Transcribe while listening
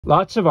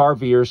Lots of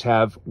RVers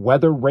have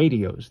weather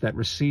radios that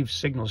receive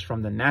signals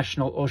from the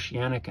National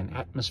Oceanic and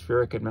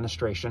Atmospheric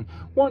Administration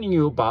warning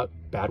you about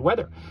bad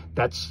weather.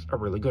 That's a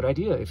really good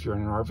idea if you're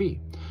in an RV.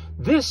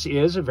 This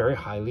is a very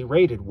highly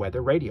rated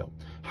weather radio.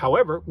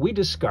 However, we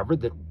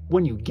discovered that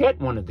when you get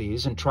one of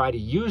these and try to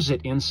use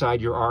it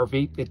inside your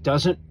RV, it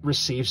doesn't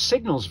receive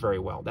signals very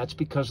well. That's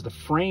because the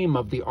frame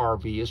of the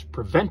RV is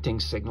preventing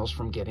signals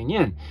from getting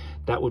in.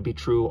 That would be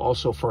true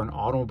also for an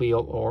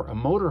automobile or a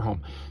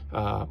motorhome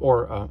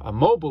or a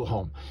mobile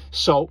home.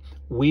 So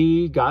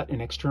we got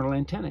an external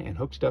antenna and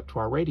hooked it up to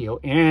our radio,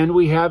 and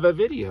we have a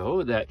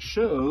video that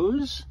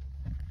shows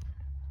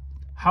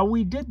how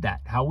we did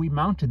that, how we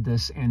mounted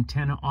this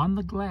antenna on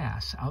the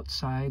glass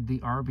outside the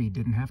RV.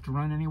 Didn't have to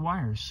run any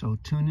wires. So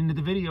tune into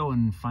the video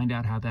and find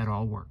out how that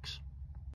all works.